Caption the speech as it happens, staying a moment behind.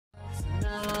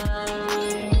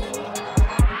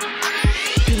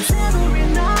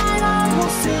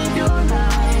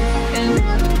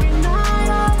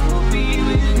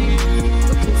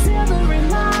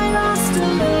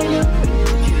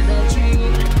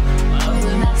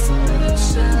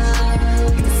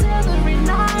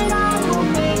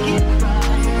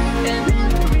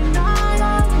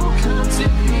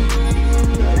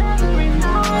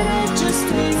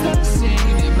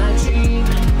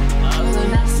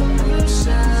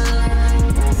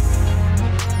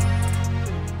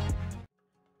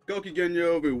welcome again,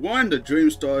 yo, everyone. The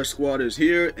Dreamstar Squad is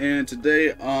here, and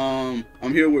today, I'm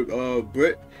here with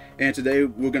Brit, and today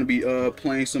we're gonna be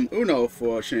playing some Uno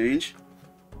for a change.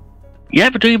 Yeah,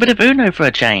 we're doing a bit of Uno for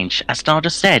a change, as Star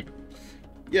just said.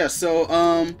 Yeah, so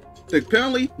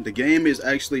apparently the game is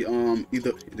actually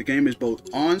either the game is both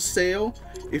on sale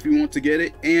if you want to get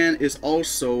it, and it's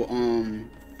also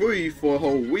free for a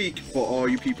whole week for all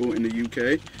you people in the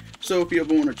UK. So if you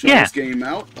ever want to try this game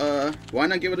out, why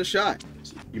not give it a shot?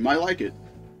 You might like it.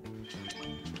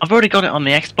 I've already got it on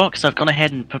the Xbox, so I've gone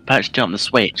ahead and purchased it on the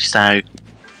Switch, so...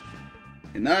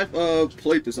 And I've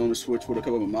played this on the Switch with a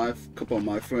couple of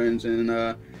my friends, and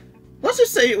let's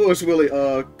just say it was really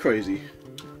crazy.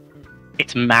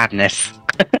 It's madness.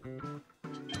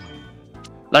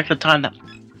 Like the time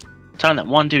that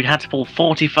one dude had to pull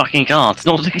 40 fucking cards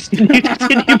in order to continue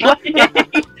playing.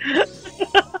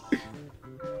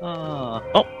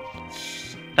 Oh,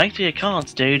 thanks for your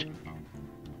cards, dude.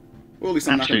 Well, at least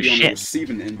I'm not going to be on the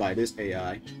receiving end by this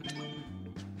AI.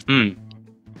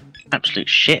 Absolute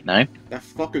shit, no. That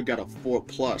fucker got a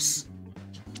 4+.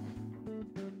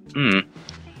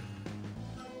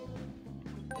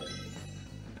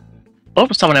 Oh,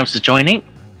 someone else is joining.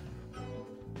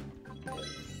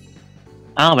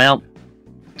 Oh well,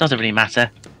 doesn't really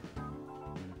matter.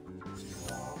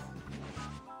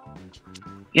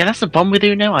 Yeah, that's the problem with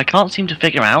Uno. I can't seem to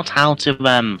figure out how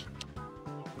to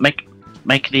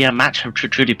make the match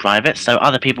truly private, so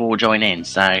other people will join in.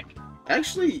 So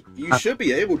actually, you should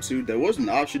be able to. There was an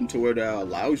option to where that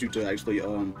allows you to actually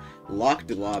lock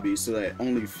the lobby so that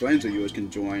only friends of yours can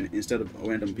join instead of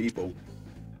random people.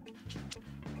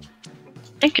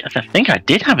 I think I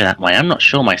did have it that way. I'm not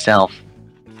sure myself.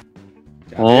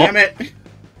 God damn it!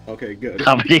 Okay, good.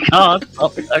 How many cards?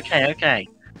 Oh, okay.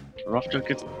 We're off to a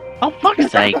good. Oh,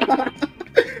 fuck's sake! That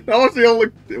was the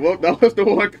only. Well, that was the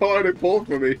one card it pulled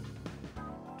for me.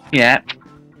 Yeah.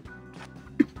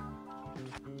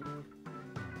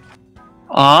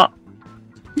 Uh-oh.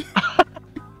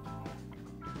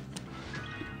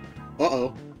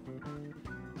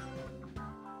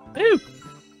 Ooh.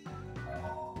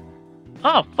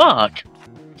 Oh, fuck.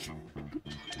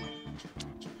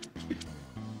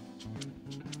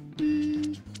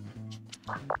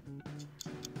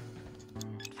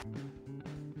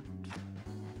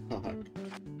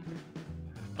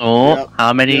 Oh, yep.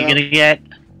 How many are you gonna get?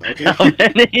 Okay. How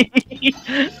many?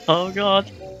 Oh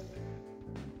god.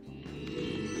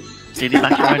 Did you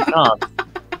back your own card?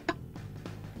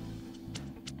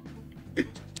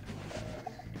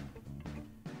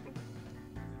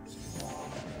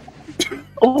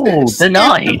 Oh,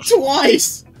 denied!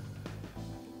 Twice!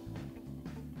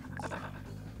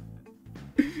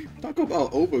 Talk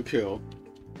about overkill.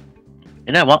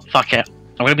 You know what? Fuck it.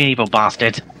 I'm gonna be an evil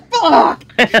bastard. Fuck!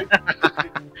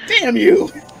 Damn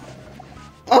you!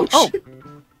 Oh, shit.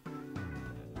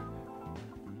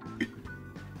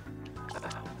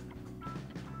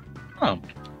 Oh.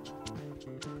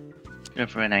 Go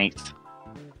for an 8.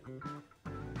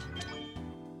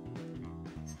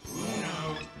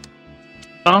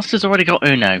 Bastard's already got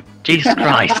Uno. Jesus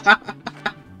Christ.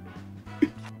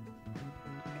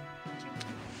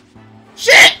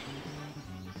 Shit!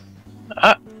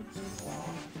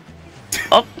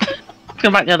 Oh,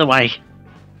 come back the other way.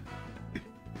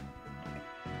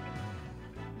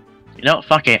 You know what?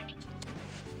 Fuck it.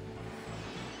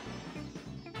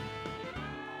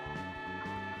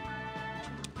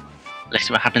 Let's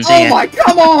see what happens here. Oh my,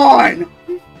 come on!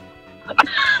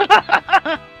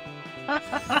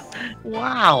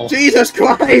 Wow. Jesus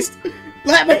Christ!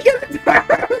 Let me get a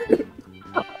turn!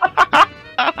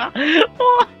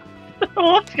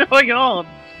 What's going on?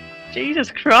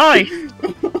 Jesus Christ!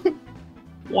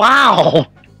 Wow!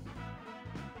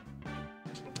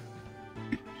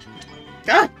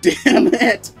 God damn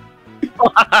it!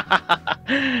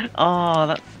 Oh,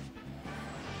 that.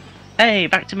 Hey,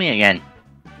 back to me again.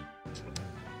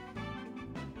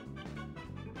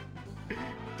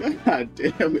 God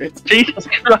damn it! Jesus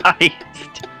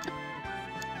Christ!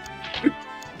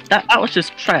 That was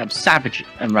just straight up savage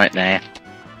right there.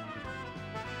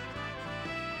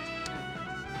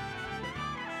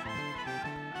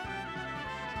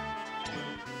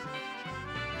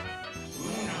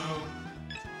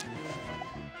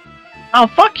 Oh,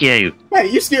 fuck you! Hey,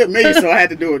 you scared me, so I had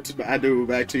to do it. I do it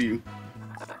back to you.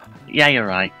 Yeah, you're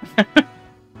right.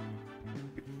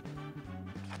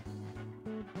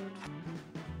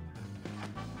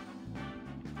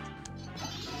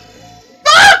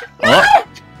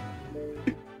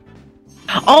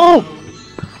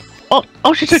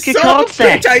 Oh, she took your card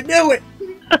set! I knew it!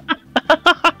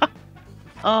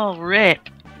 Oh, rip.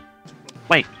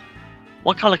 Wait,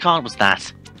 what colour card was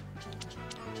that?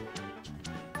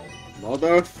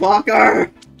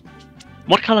 Motherfucker!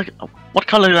 What color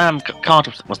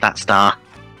card was that, Star?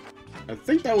 I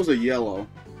think that was a yellow.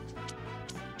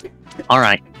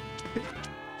 Alright.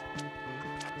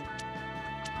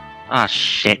 Ah,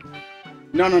 shit.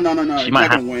 No. She You're might not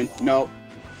gonna win. No.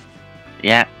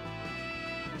 Yeah.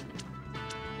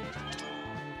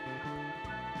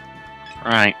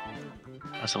 Right.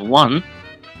 That's a 1.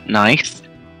 Nice.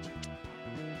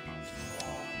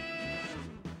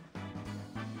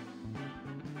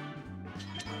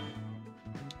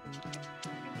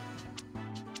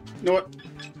 You know what?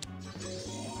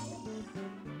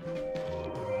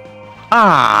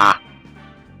 Ah!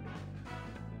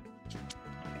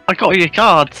 I got all your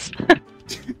cards!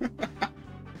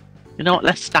 You know what,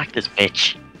 let's stack this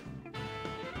bitch.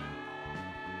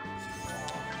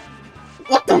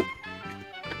 What the?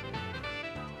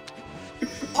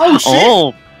 Oh shit!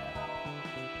 Oh!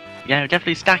 Yeah,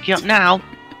 definitely stack you up now.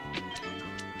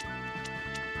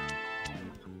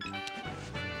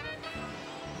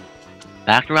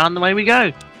 Back around the way we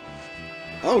go.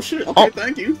 Oh shit, okay, Oh.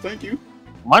 thank you.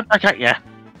 Right back at ya.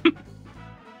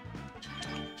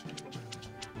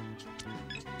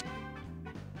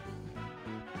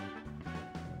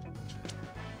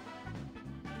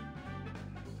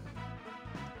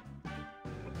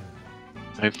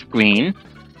 So for green.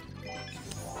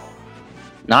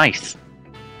 Nice.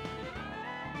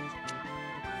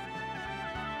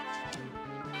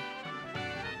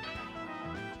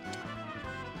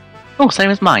 Oh,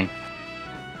 same as mine.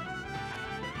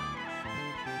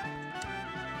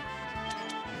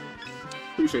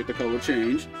 Appreciate the color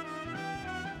change.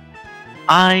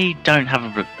 I don't have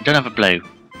a blue.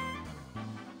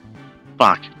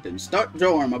 Fuck. Didn't start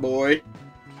drawing, my boy.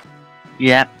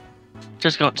 Yep.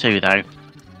 Just got 2 though.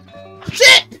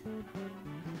 Shit!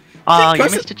 Oh, Keep you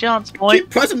pressing- missed a chance, boy.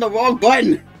 Keep pressing the wrong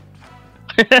button.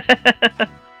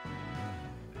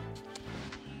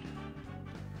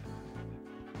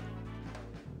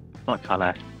 What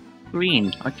colour?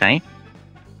 Green. Okay.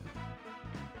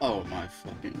 Oh my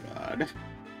fucking god.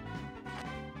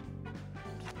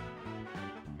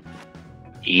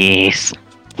 Yes.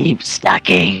 Keep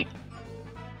stacking.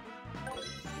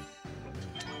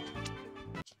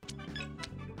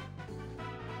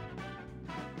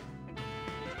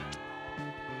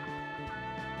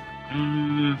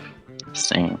 Let's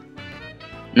see.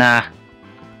 Nah.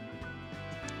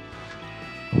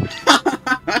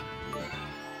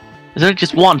 There's only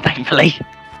just 1, thankfully.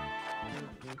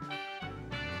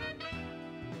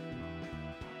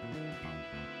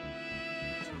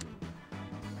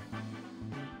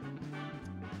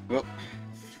 Well,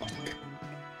 fuck.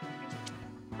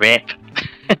 Rip.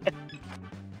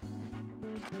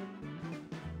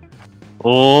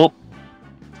 Oh.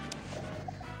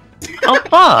 Oh,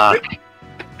 fuck.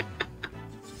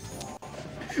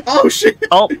 Oh shit!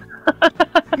 Oh.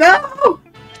 No!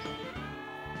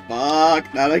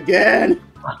 Fuck, not again!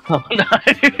 Oh, no.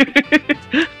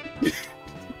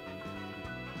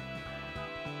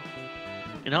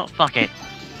 You know what? Fuck it.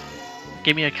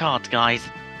 Give me your cards, guys.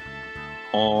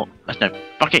 Or no,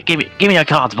 fuck it. Give me your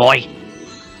cards, boy.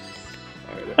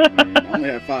 Alright, I mean, I only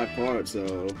have 5 cards,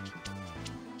 so...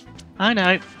 I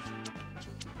know.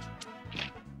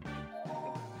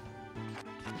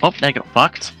 Oh, they got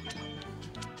fucked.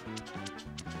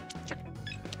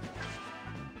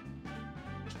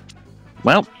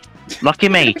 Well, lucky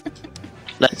me.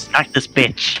 Let's stack this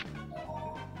bitch.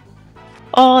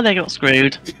 Oh, they got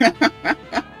screwed.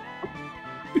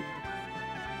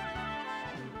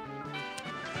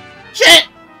 Shit!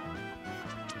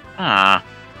 Ah.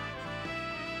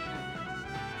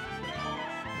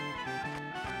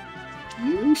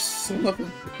 You son of a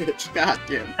bitch,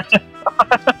 goddamn it.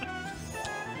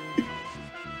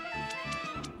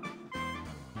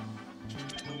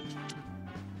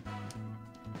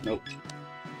 Nope.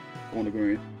 Going to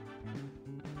green.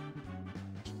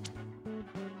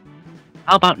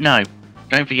 How about no?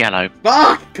 Going for yellow.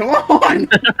 Fuck! Come on!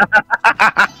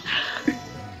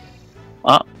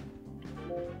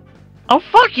 Oh,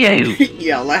 fuck you!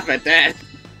 Yeah, laugh at that.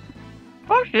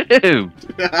 Fuck you!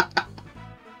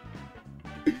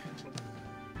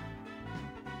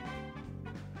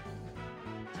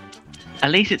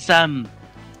 At least it's At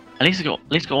least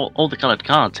it's got all the coloured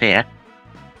cards here.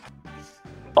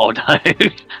 Oh no!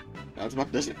 I was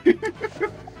about to say.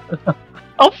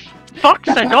 Oh,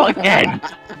 fuck's sake, not again!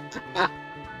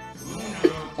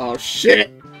 Oh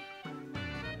shit!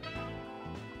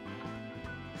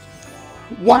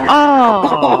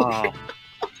 Wow!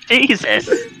 Oh, Jesus!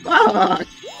 Fuck!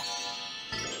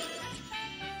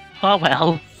 Oh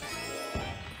well.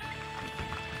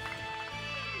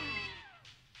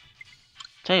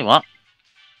 Tell you what,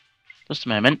 Just a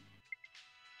moment.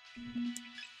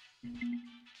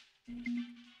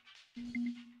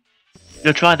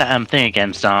 You'll try that thing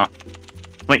again, Star.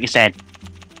 What you said.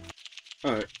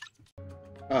 Alright.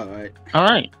 Alright.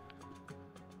 Alright.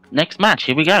 Next match,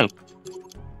 here we go.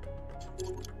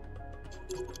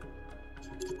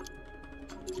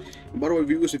 By the way,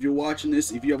 viewers, if you're watching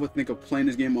this, if you ever think of playing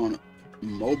this game on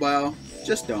mobile,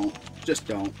 just don't. Just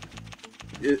don't.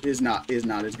 It's not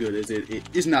as good as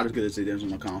it's not as good as it is on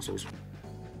the consoles.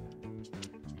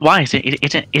 Why is it?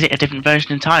 Is it a different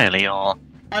version entirely, or?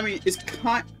 I mean, it's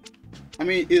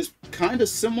kind of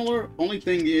similar. Only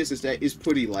thing is that it's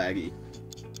pretty laggy.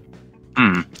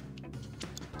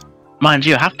 Mind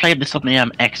you, I have played this on the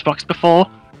Xbox before,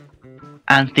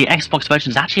 and the Xbox version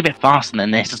is actually a bit faster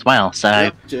than this as well. So.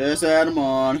 Yep, just add them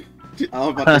on. I was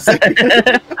about to say.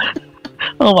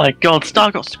 Oh my god,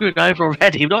 Star got screwed over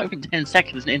already. Not even 10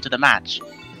 seconds into the match.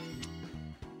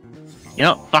 You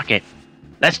know, fuck it.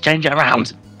 Let's change it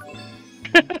around.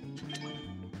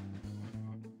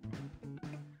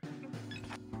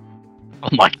 Oh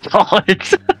my god.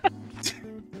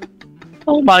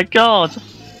 Oh my god.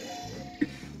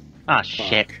 Ah,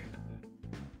 shit.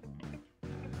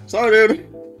 Sorry, dude.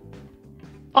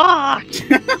 Ah!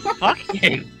 Fuck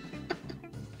you.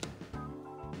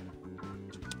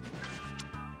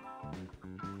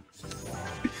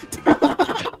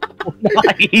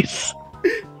 Nice.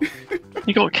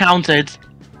 You got counted.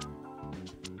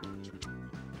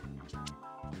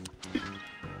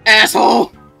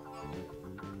 Asshole.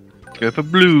 Go for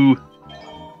blue.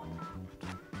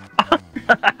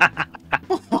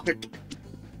 Fuck.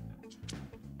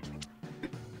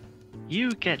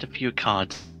 You get a few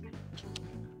cards.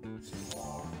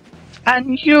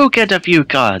 And you get a few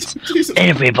cards. Jesus.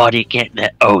 Everybody get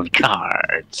their own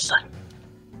cards.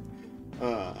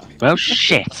 Well,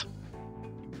 shit.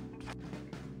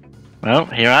 Well,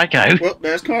 here I go. Well,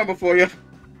 there's karma for you.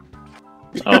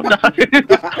 Oh no.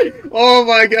 Oh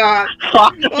my god.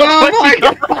 Oh my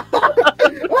god.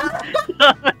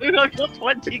 I got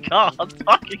 20 cards.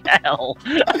 Fucking hell.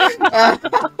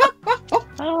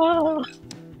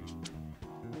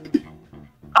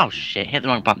 Oh shit, hit the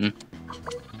wrong button.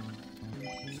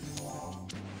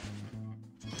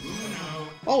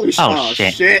 Holy Oh,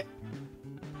 shit.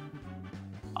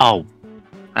 Oh.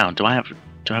 Oh, do I have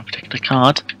a particular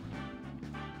card?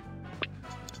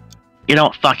 You know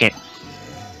what, fuck it.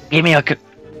 Give me your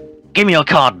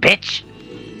card, bitch!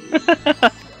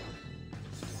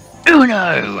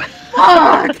 Uno!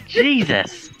 Fuck!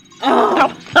 Jesus!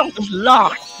 Oh. That was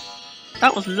luck!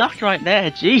 That was luck right there,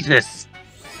 Jesus!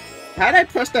 Had I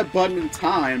pressed that button in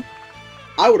time,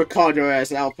 I would have called your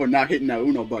ass out for not hitting that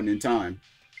Uno button in time.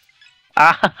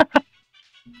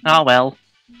 Oh well.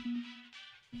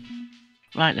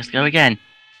 Right, let's go again.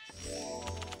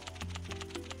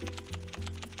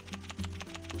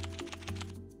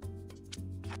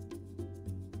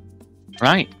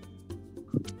 Right.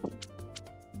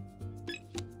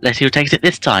 Let's see who takes it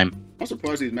this time. I'm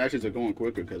surprised these matches are going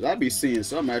quicker, because I'd be seeing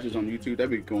some matches on YouTube that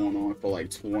be going on for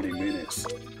like 20 minutes.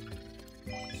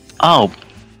 Oh,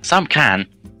 some can.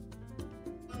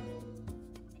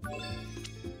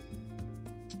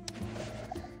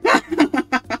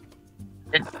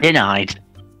 Denied.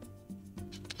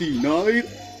 Denied?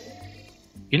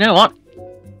 You know what?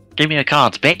 Give me your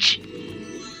cards, bitch.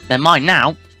 They're mine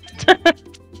now.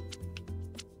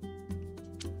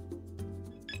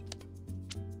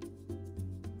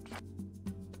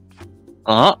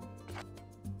 Oh.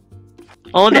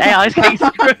 Oh, the AI's getting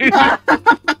screwed.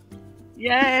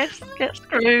 Yes, get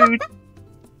screwed.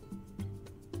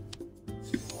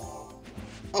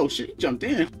 Oh shit, you jumped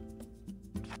in.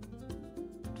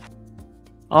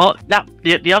 Oh, that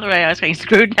the other AI's getting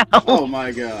screwed now. Oh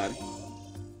my god.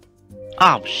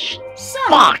 Oh,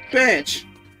 Fuck! Bitch!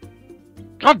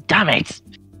 God damn it!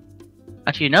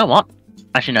 Actually, you know what?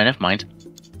 Actually, no, never mind.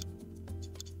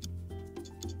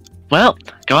 Well,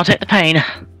 go on, take the pain.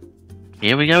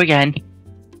 Here we go again.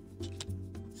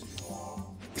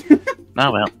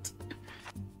 Oh well.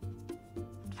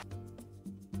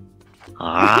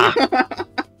 Ah.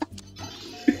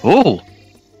 Oh!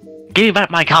 Give me back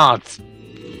my cards!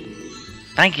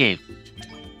 Thank you.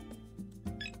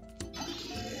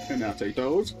 And now take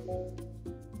those.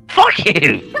 Fuck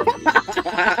you!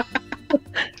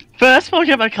 First of all,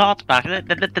 get my cards back, and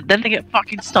then they get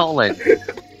fucking stolen.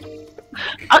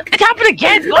 It happened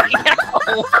again! Fucking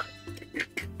hell!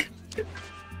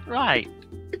 Right.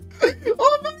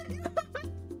 Oh my god!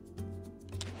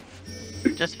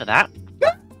 Just for that.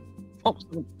 Oh.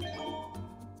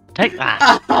 Take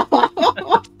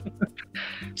that.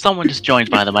 Someone just joined,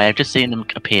 by the way. I've just seen them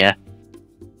appear.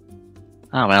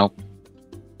 Oh well.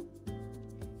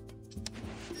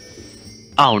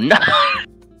 Oh no!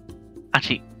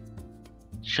 Actually,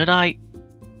 should I?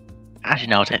 Actually,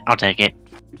 no. I'll take it.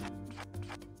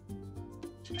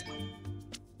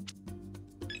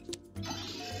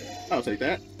 I'll take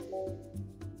that.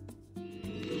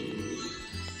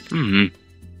 Hmm.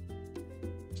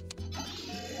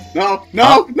 No,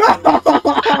 no, no!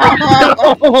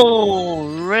 Oh,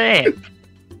 rip!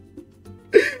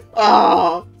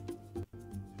 Oh.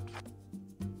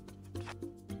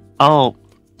 Oh.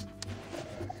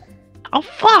 Oh,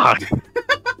 fuck!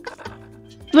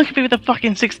 Look at me with the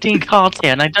fucking 16 cards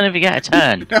here, and I don't even get a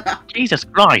turn. Jesus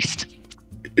Christ!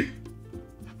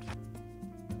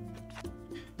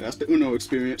 That's the Uno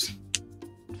experience.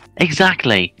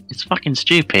 Exactly. It's fucking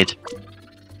stupid.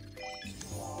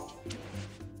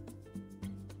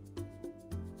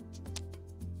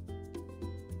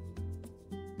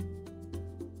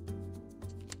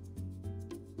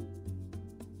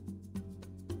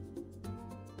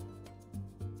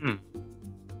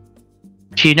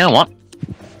 Do you know what?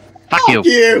 Fuck you.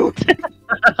 You!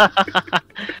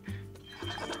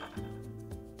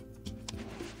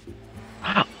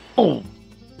 Oh.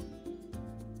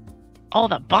 Oh,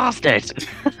 that bastard.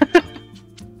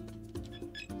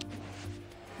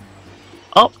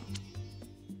 Oh.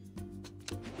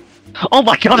 Oh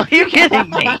my god, are you kidding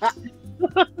me?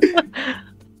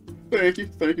 Thank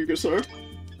you, good sir.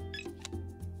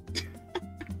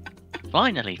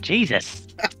 Finally, Jesus.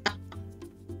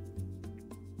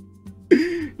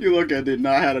 You look, I did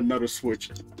not have another switch.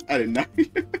 I did not.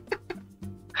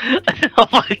 Oh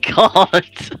my god.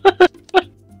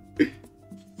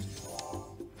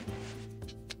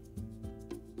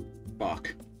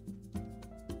 Fuck.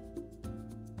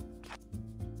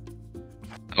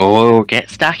 Oh,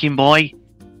 get stacking, boy.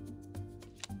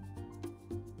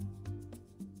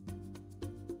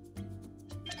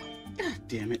 God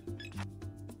damn it.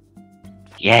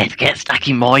 Yes, get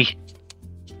stacking, boy.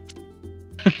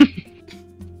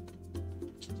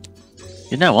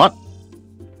 You know what?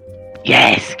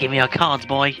 Yes, give me your cards,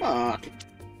 boy. Fuck.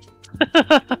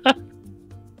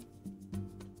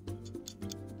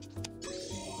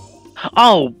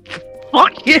 Oh,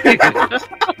 fuck you!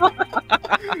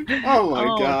 Oh my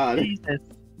god. Jesus.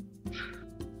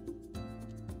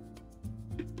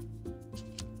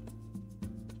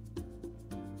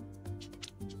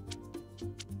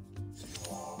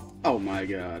 Oh my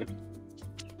god.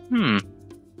 Hmm.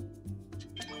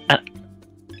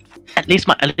 At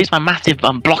least my massive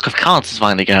block of cards is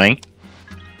finally going.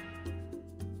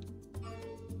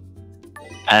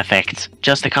 Perfect.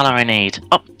 Just the color I need.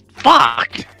 Oh,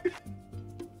 fuck!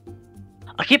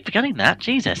 I keep forgetting that.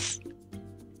 Jesus.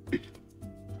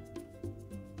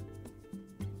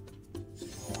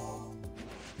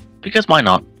 Because why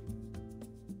not?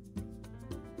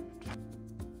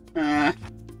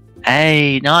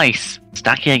 Hey, nice.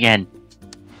 Stacky again.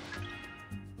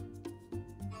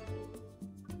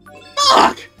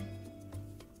 Fuck!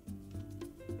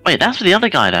 Wait, that's for the other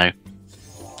guy though.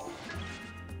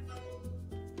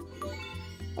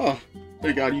 Oh,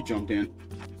 thank god you jumped in.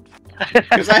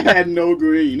 Because I had no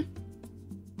green.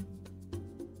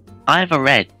 I have a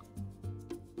red.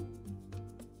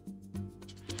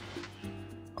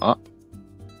 Oh.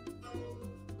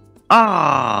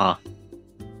 Ah.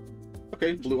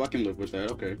 Okay, blue, I can live with that,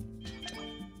 okay.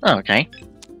 Oh, okay.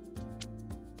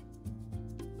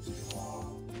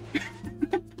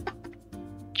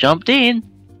 Jumped in.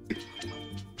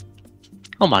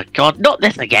 Oh my god, not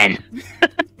this again.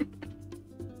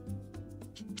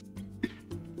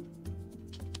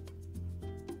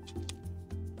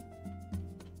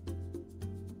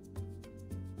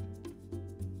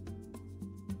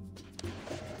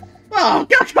 Oh,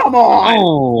 come on!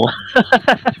 Oh.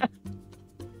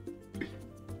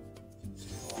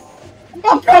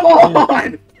 Oh, come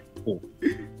on! Oh.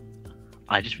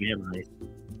 I just realized.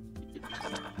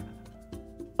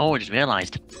 Oh, I just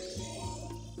realized.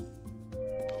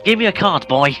 Give me a card,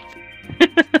 boy.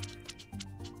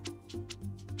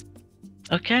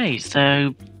 Okay,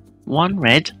 so 1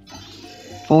 red,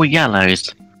 4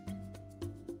 yellows.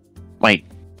 Wait.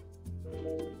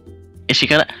 Is she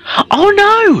gonna? Oh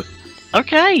no!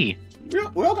 Okay.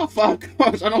 Well, the fuck?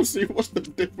 I don't see what's the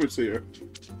difference here.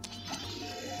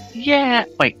 Yeah.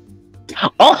 Wait.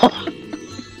 Oh!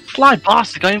 Sly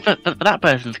bastard going for that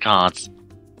person's cards.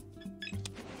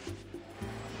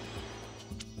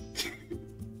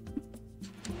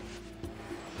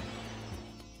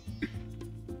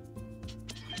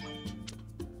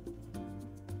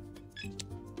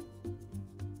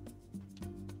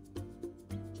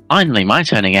 Finally, my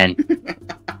turn again.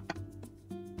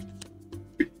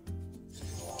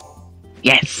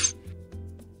 Yes.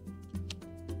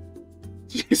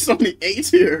 It's only 8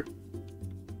 tier.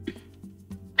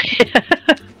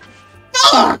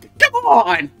 Fuck! Come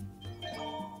on!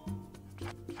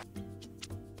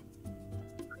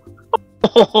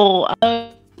 Oh,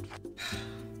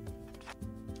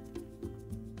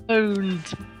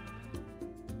 owned.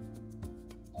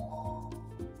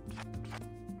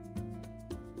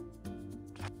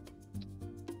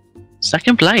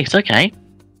 Second place, okay.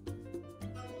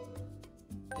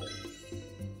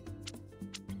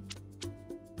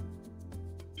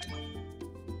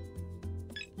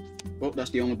 Well,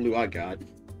 that's the only blue I got.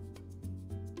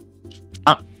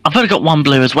 I've only got one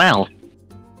blue as well.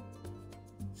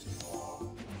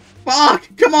 Fuck!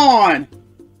 Come on!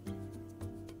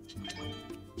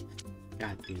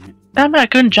 God damn it. Damn it, I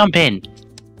couldn't jump in.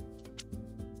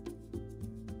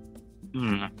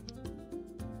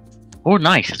 Oh,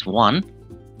 nice, it's one.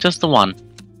 Just the one.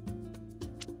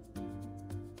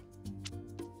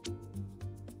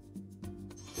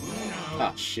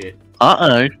 Oh, shit.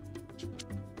 Uh-oh.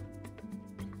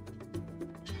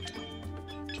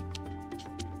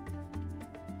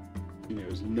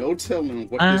 There's no telling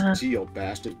what this Geo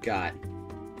bastard got.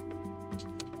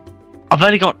 I've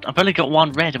only got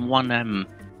one red and one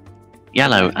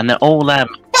yellow, and they're all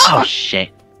oh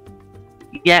shit.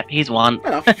 Yep, he's won.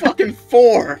 What a fucking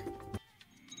 4!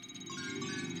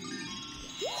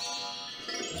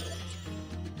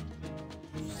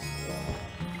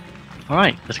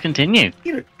 Alright, let's continue.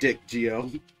 Eat a dick, Geo.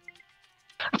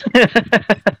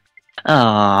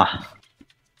 Ah.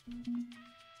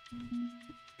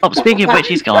 Oh, speaking of which,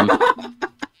 he's gone.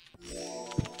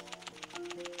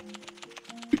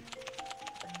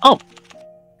 Oh!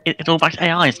 It's all back to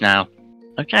AIs now.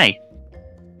 Okay.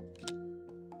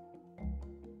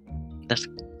 Let's...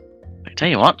 I tell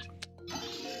you what.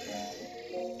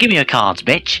 Give me your cards,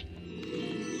 bitch!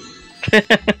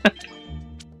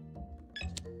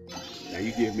 Now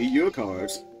you give me your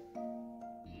cards.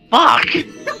 Fuck!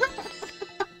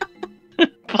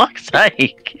 Fuck's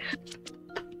sake!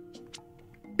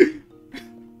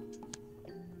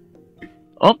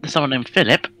 Oh, there's someone named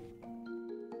Philip.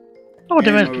 Oh, I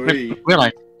didn't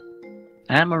realise.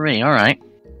 Anne-Marie, alright.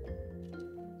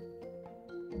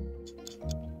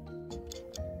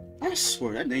 I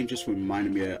swear, that name just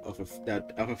reminded me of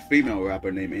a female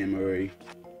rapper named Anne-Marie.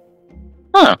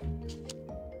 Huh.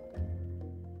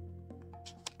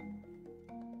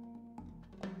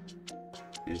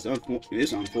 It's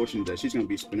unfortunate that she's going to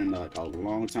be spending like a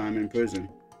long time in prison.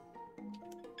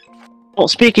 Well,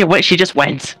 speaking of which, she just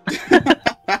went.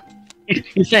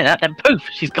 You say that, then poof,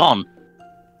 she's gone.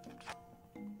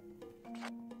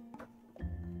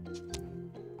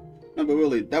 No, but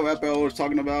really, that rapper I was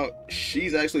talking about, she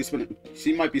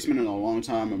might be spending a long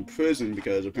time in prison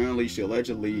because apparently she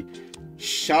allegedly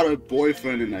shot her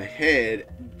boyfriend in the head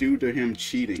due to him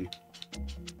cheating.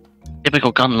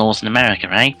 Typical gun laws in America,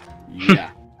 eh?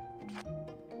 Yeah.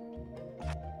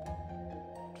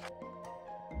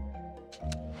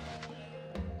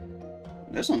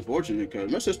 That's unfortunate because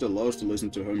my sister loves to listen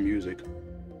to her music.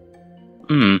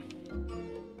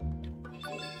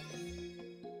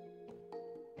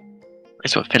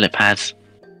 That's what Philip has.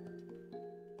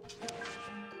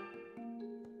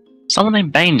 Someone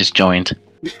named Bane just joined.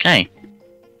 Okay.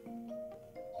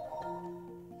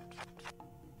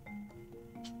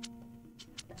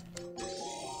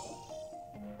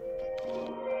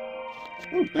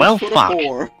 Oh, well,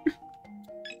 fuck.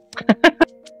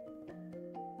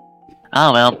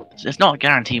 Oh well, it's not a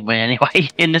guaranteed win anyway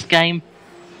in this game.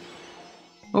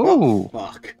 Ooh. Oh,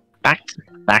 fuck.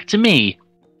 Back to me.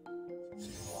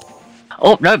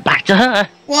 Oh no, back to her.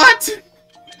 What?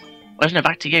 Where's no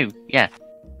back to you? Yeah.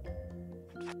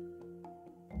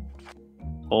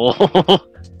 Oh.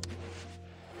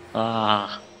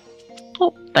 Ah.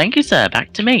 Oh, thank you, sir.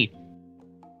 Back to me.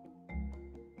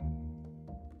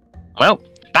 Well,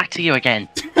 back to you again.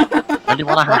 Only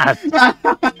one I have.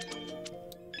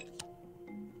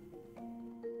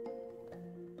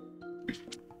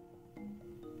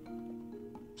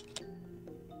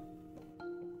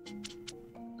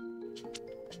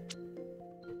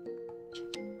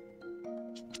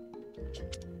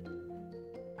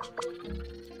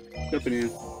 Jumping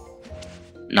in.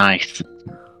 Nice.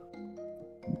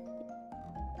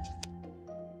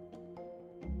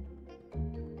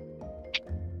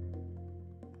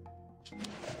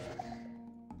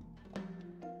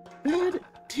 God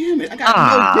damn it! I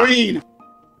got no green.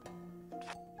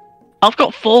 I've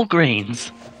got 4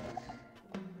 greens.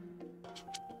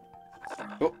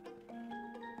 Oh.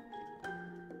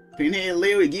 Pinhead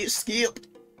Larry get skipped.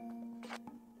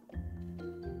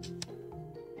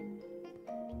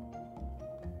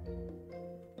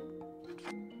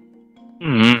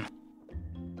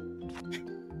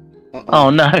 Oh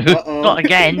no, Uh-oh. not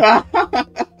again.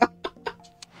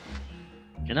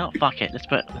 You know what? Fuck it. Let's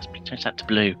change that to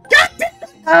blue.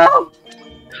 Oh!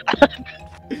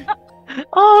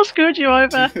 Oh, screwed you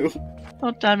over.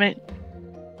 Oh damn it.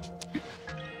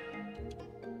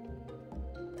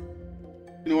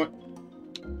 You know what?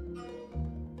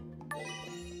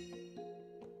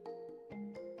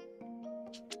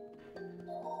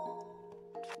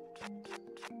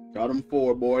 Got him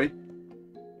 4, boy.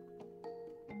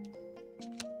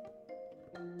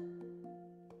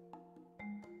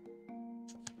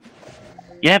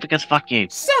 Yeah, because fuck you.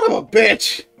 Son of a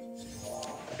bitch!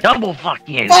 Double fuck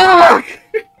you. Fuck!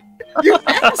 You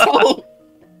asshole!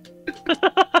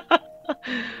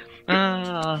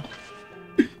 Ah.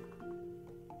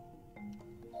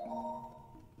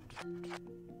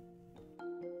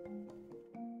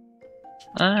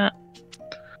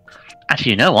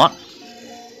 Actually, you know what?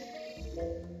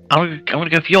 I'm gonna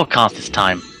go for your cast this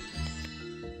time.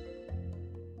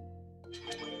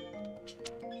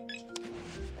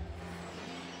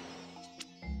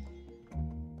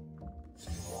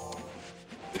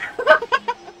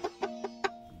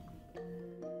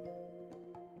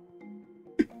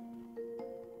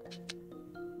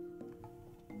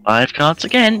 Five cards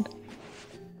again.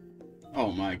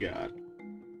 Oh my god.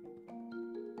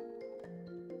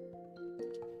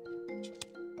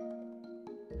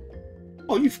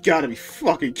 Oh, you've got to be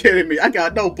fucking kidding me. I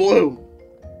got no blue.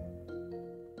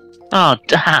 Oh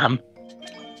damn.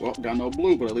 Well, got no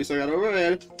blue, but at least I got a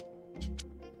red.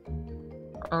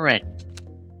 Red.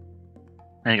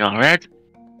 There you go, red.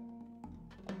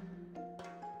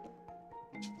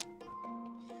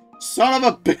 Son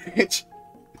of a bitch.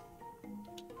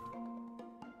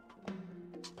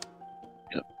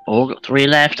 Oh, got 3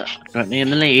 left. Got me in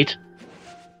the lead.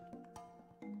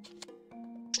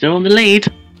 Still in the lead.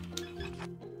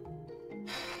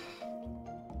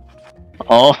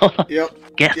 Oh,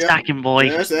 Yep. get stacking, boy.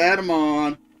 Just add them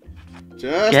on.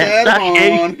 Just Get add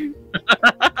them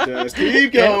on. Just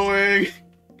keep going.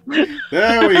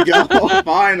 There we go.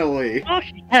 Finally.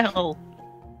 Fucking hell.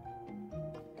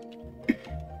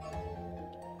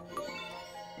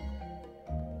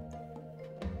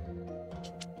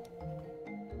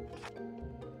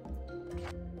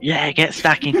 Yeah, get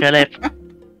stacking, Philip.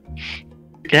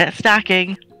 Get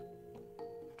stacking.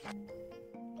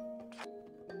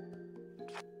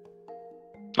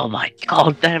 Oh my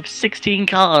god, they have 16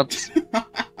 cards.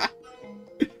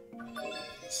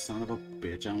 Son of a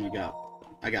bitch,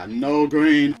 I got no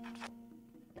green.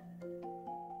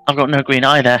 I've got no green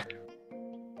either.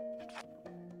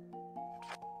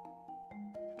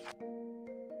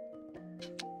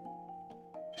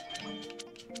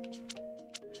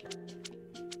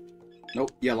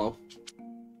 Nope, yellow.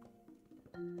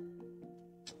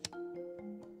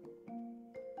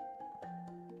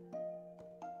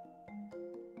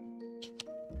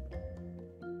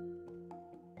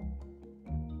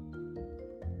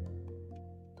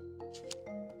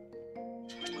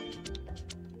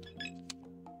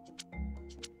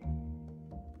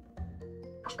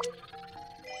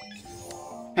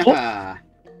 Haha.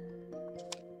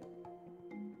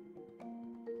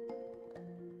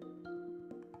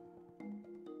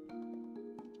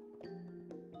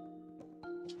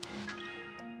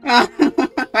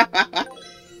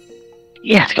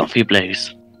 Yeah, it's got a few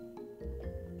blues.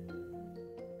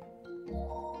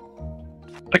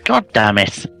 But god damn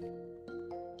it.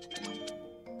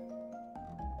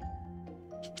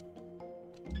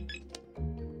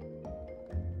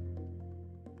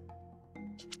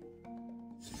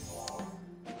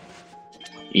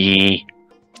 Yeah.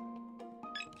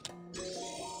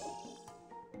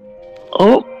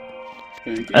 Oh,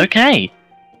 okay.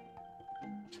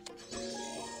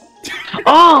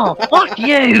 Oh, fuck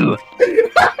you!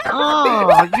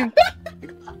 Oh,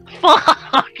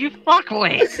 you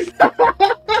fuckwit!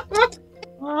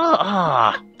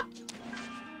 Oh.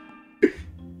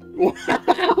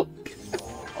 Wow.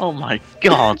 Oh my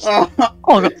god! Oh,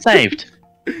 I got saved.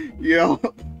 Yo.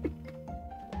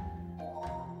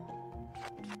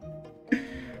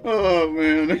 Oh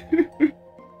man.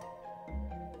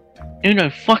 No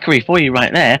fuckery for you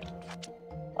right there.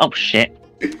 Oh shit.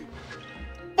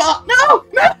 Oh no!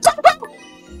 No!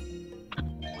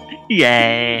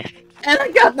 Yeah. And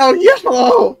I got no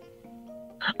yellow!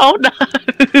 Oh no!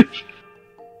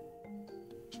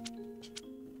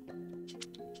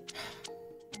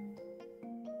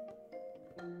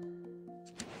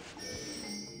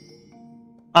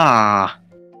 Ah.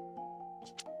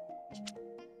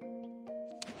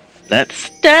 Let's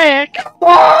stack!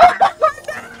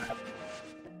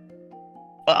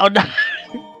 Oh no!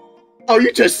 Oh,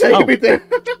 you just saved me there!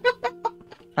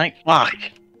 Thank fuck.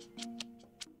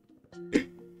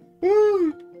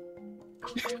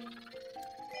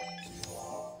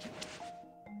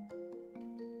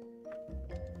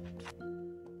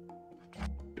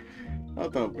 I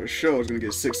thought for sure I was gonna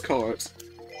get 6 cards.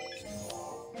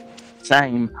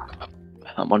 Same.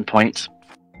 At one point.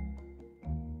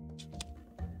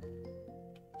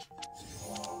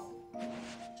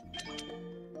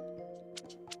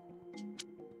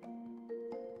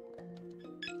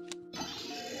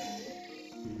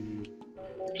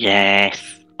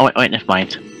 Yes. Oh wait, never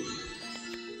mind.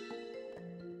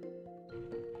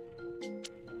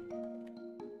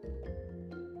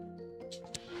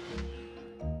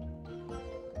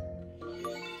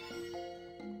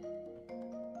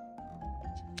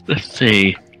 Let's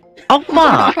see. Oh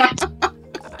fuck!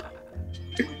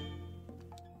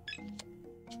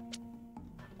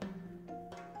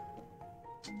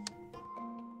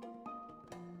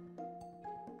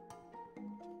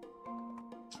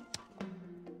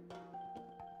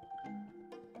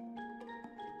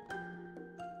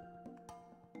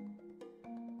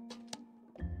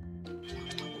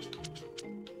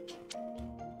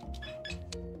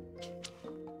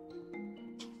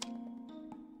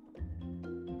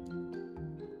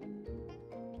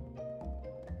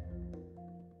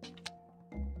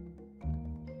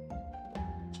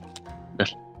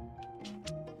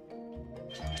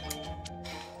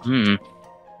 Hmm.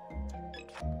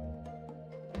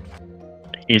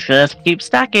 He's gonna keep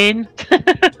stacking.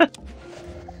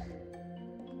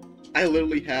 I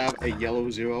literally have a yellow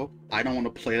 0. I don't want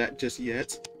to play that just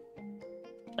yet.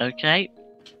 Okay.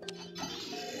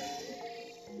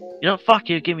 You know, fuck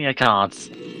you. Give me your cards.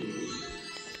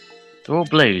 They're all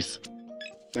blues.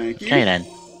 Thank you. Okay then.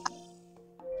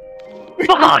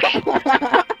 Fuck!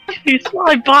 You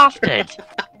sly bastard!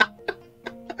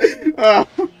 Uh,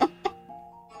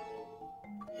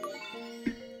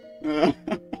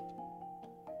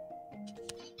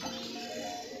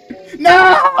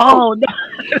 no! Oh no!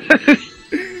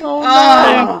 Oh no!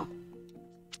 Ah!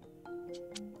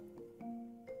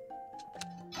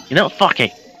 You know what? Fuck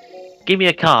it. Give me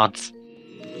your cards.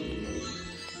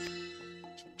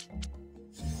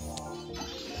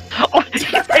 Oh, he's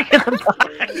taking them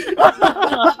back!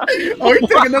 Oh, he's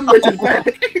taking them bitches back!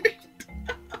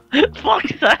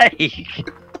 Fuck's sake!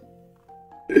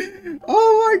 Oh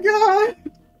my god!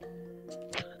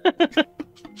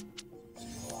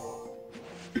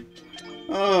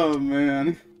 Oh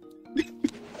man.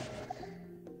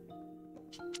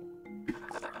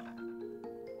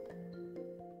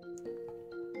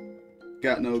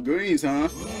 Got no greens, huh?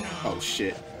 Oh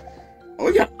shit. Oh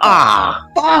yeah. Ah!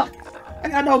 Fuck! I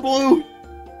got no blue!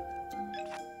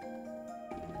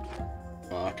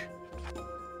 Fuck.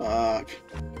 Fuck.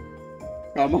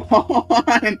 Come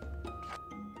on!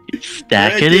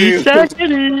 Stackity,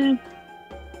 stackity!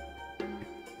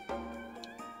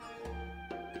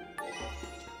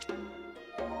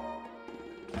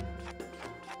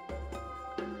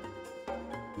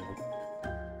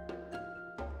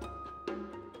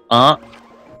 Oh,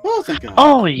 thank God.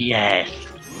 Oh yes!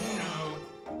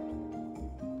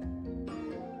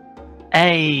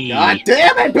 Hey! God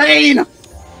damn it, Bane!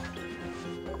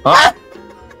 Oh.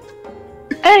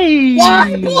 Hey!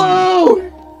 Why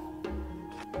blue?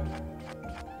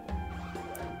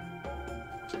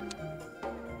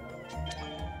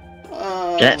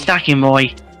 Get stacking,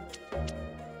 boy.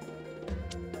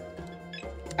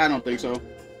 I don't think so.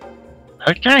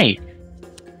 Okay.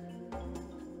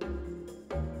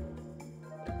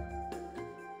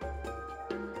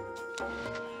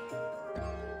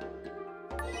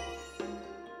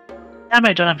 Damn it,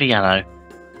 I don't have a yellow.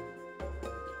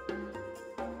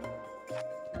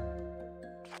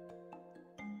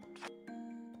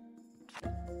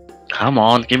 Come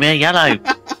on, give me a yellow.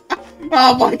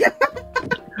 Oh my god!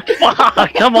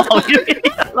 Fuck, come on, give me a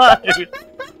yellow.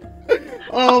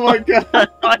 Oh my god!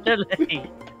 Finally.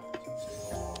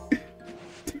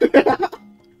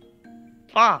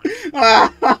 Fuck.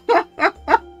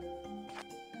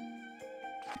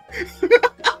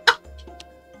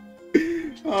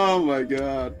 Oh my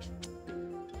god.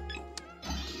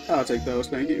 I'll take those,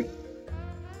 thank you.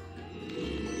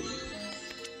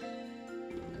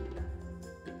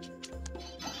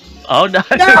 Oh no!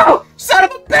 No! Son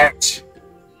of a bitch!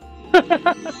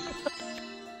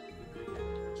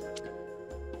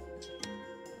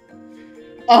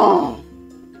 Oh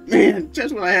man,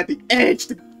 just when I had the edge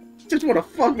to just want to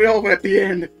fuck me over at the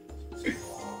end.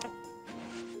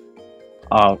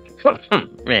 Oh,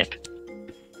 rip.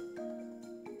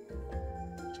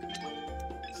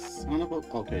 Son of a...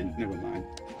 Okay, never mind.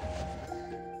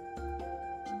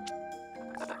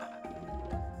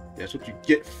 That's what you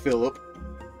get, Philip.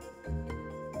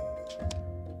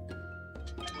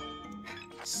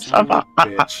 Son of a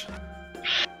bitch.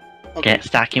 Okay. Get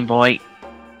stacking, boy.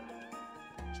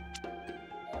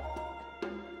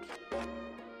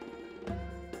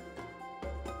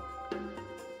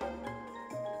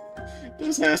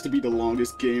 This has to be the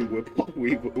longest game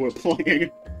we're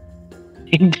playing.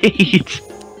 Indeed.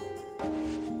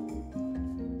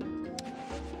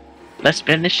 Let's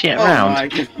spin this shit around. My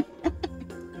God.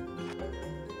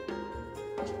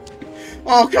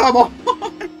 Oh, come on!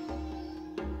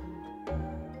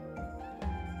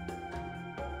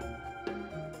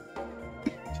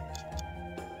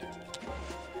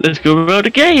 Let's go road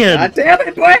again! God damn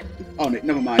it, boy! Oh,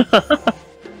 never mind.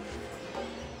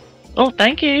 Oh,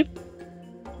 thank you.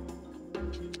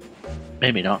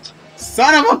 Maybe not.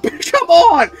 Son of a bitch, come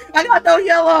on! I got no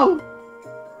yellow!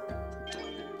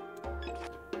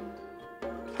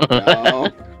 No.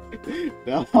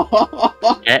 No.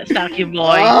 Get stucky,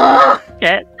 boy. Ah!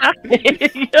 Get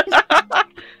stucky.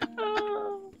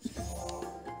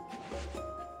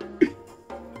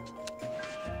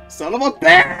 Son of a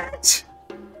bitch!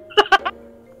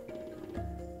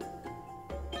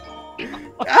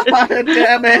 God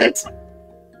damn it!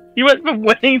 You went from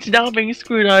winning to now being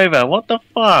screwed over. What the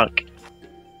fuck?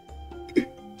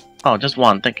 Oh, just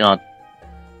one. Thank God.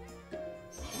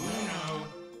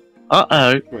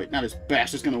 Uh-oh. Great, now this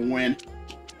bastard's gonna win.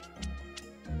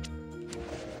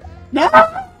 No!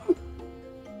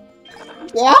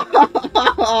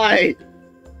 Why?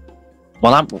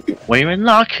 Well, we're in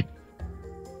luck.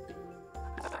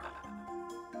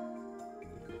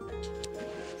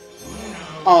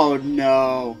 Oh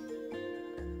no.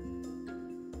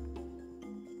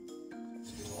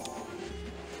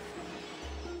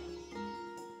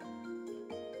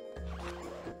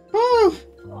 Whew.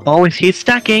 Always he's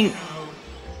stacking.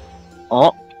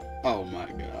 Oh. Oh my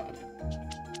God.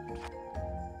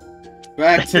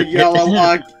 Back to yellow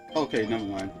log. Okay, never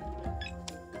mind.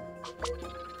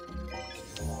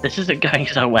 This isn't going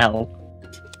so well.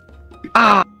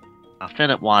 Ah! I fell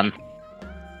at one.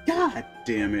 God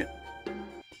damn it.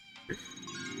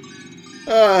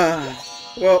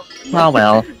 Well. Oh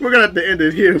well. We're gonna have to end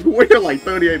it here. We're like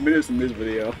 38 minutes in this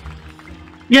video.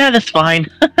 Yeah, that's fine.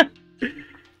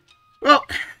 Well,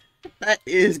 that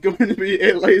is going to be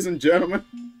it, ladies and gentlemen.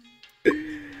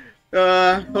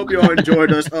 Hope you all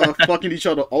enjoyed us fucking each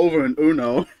other over in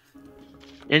Uno.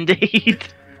 Indeed.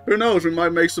 Who knows, we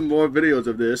might make some more videos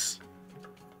of this.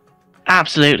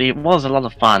 Absolutely, it was a lot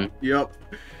of fun. Yep.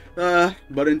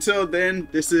 But until then,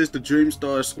 this is the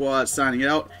Dreamstar Squad signing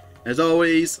out. As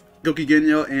always, Goki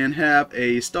Genyo, and have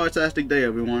a star-tastic day,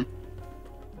 everyone.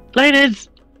 Ladies!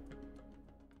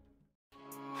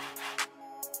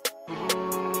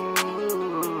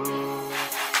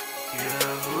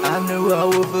 I knew I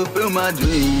would fulfill my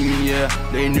dream, yeah.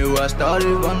 They knew I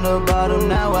started from the bottom,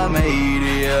 now I made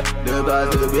it, yeah. The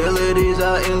possibilities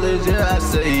are endless, yeah, I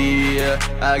say, yeah.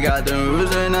 I got the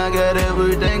roots and I got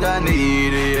everything I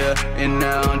need, yeah. And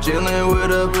now I'm chilling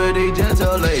with a pretty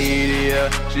gentle lady, yeah.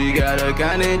 She got a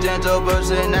kind and gentle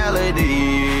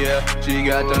personality, yeah. She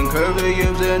got them curvy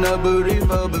hips and a booty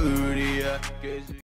for booty.